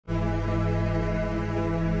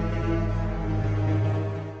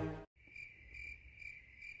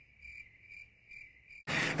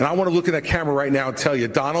And I want to look at that camera right now and tell you,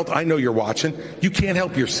 Donald, I know you're watching. You can't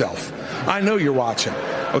help yourself. I know you're watching,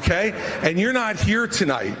 okay? And you're not here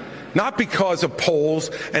tonight, not because of polls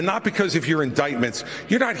and not because of your indictments.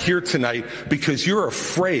 You're not here tonight because you're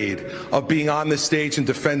afraid of being on the stage and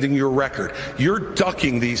defending your record. You're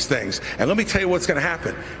ducking these things. And let me tell you what's going to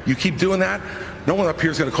happen. You keep doing that, no one up here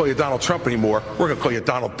is going to call you Donald Trump anymore. We're going to call you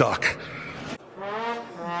Donald Duck.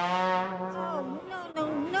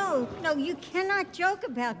 No, you cannot joke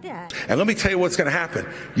about that. And let me tell you what's going to happen.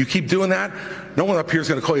 You keep doing that, no one up here is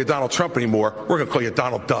going to call you Donald Trump anymore. We're going to call you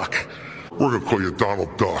Donald Duck. We're going to call you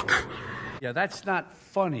Donald Duck. Yeah, that's not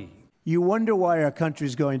funny. You wonder why our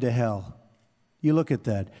country's going to hell. You look at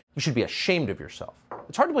that. You should be ashamed of yourself.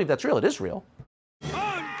 It's hard to believe that's real. It is real.